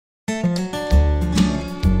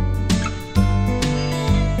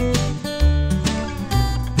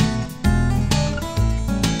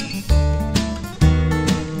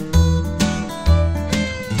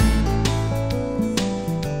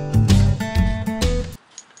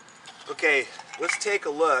Okay, let's take a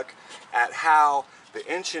look at how the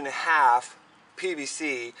 1.5"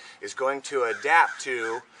 PVC is going to adapt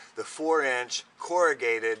to the 4"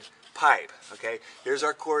 corrugated pipe. Okay, here's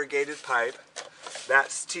our corrugated pipe.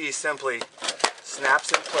 That T simply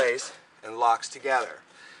snaps in place and locks together.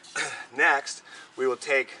 Next, we will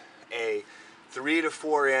take a 3 to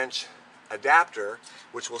 4" adapter,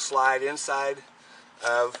 which will slide inside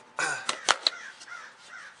of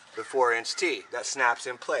the 4" T. That snaps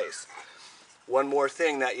in place. One more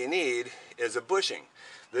thing that you need is a bushing.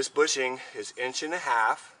 This bushing is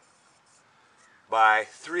 1.5" by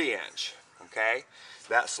 3". Okay,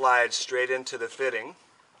 that slides straight into the fitting,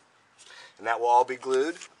 and that will all be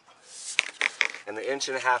glued. And the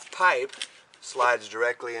 1.5" pipe slides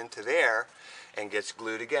directly into there and gets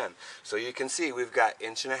glued again. So you can see we've got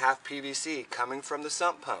 1.5" PVC coming from the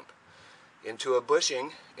sump pump into a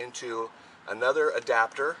bushing, into another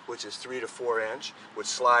adapter, which is 3 to 4", which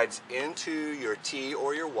slides into your T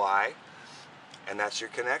or your Y, and that's your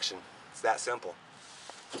connection. It's that simple.